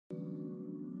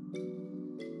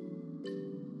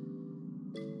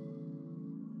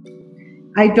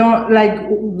I don't like,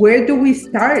 where do we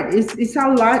start? It's a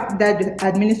lot that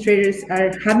administrators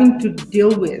are having to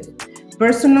deal with.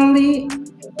 Personally,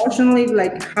 emotionally,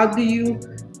 like how do you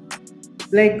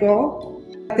let go?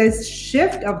 This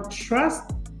shift of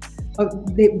trust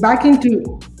back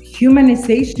into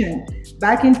humanization,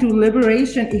 back into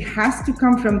liberation, it has to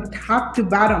come from top to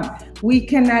bottom. We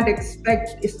cannot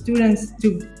expect students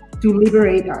to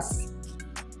liberate us.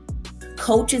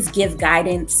 Coaches give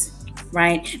guidance,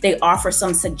 right? They offer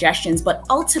some suggestions, but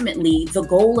ultimately the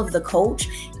goal of the coach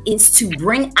is to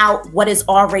bring out what is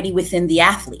already within the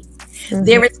athlete. Mm-hmm.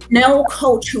 There is no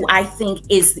coach who I think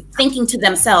is thinking to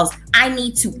themselves, I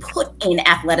need to put in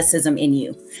athleticism in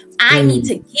you. I need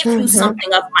to give you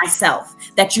something of myself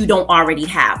that you don't already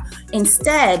have.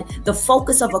 Instead, the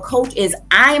focus of a coach is,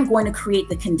 I am going to create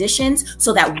the conditions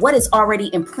so that what is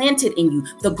already implanted in you,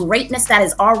 the greatness that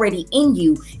is already in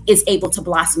you, is able to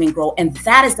blossom and grow. And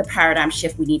that is the paradigm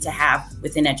shift we need to have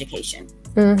within education.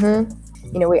 Mm-hmm.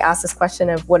 You know, we asked this question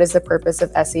of what is the purpose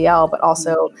of SEL, but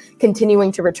also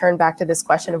continuing to return back to this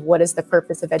question of what is the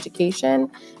purpose of education,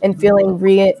 and feeling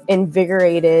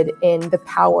reinvigorated in the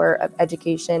power of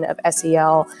education, of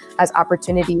SEL, as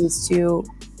opportunities to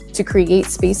create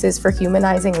spaces for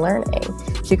humanizing learning,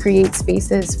 to create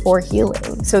spaces for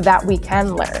healing so that we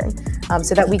can learn,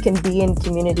 so that we can be in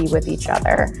community with each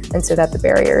other, and so that the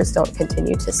barriers don't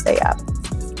continue to stay up.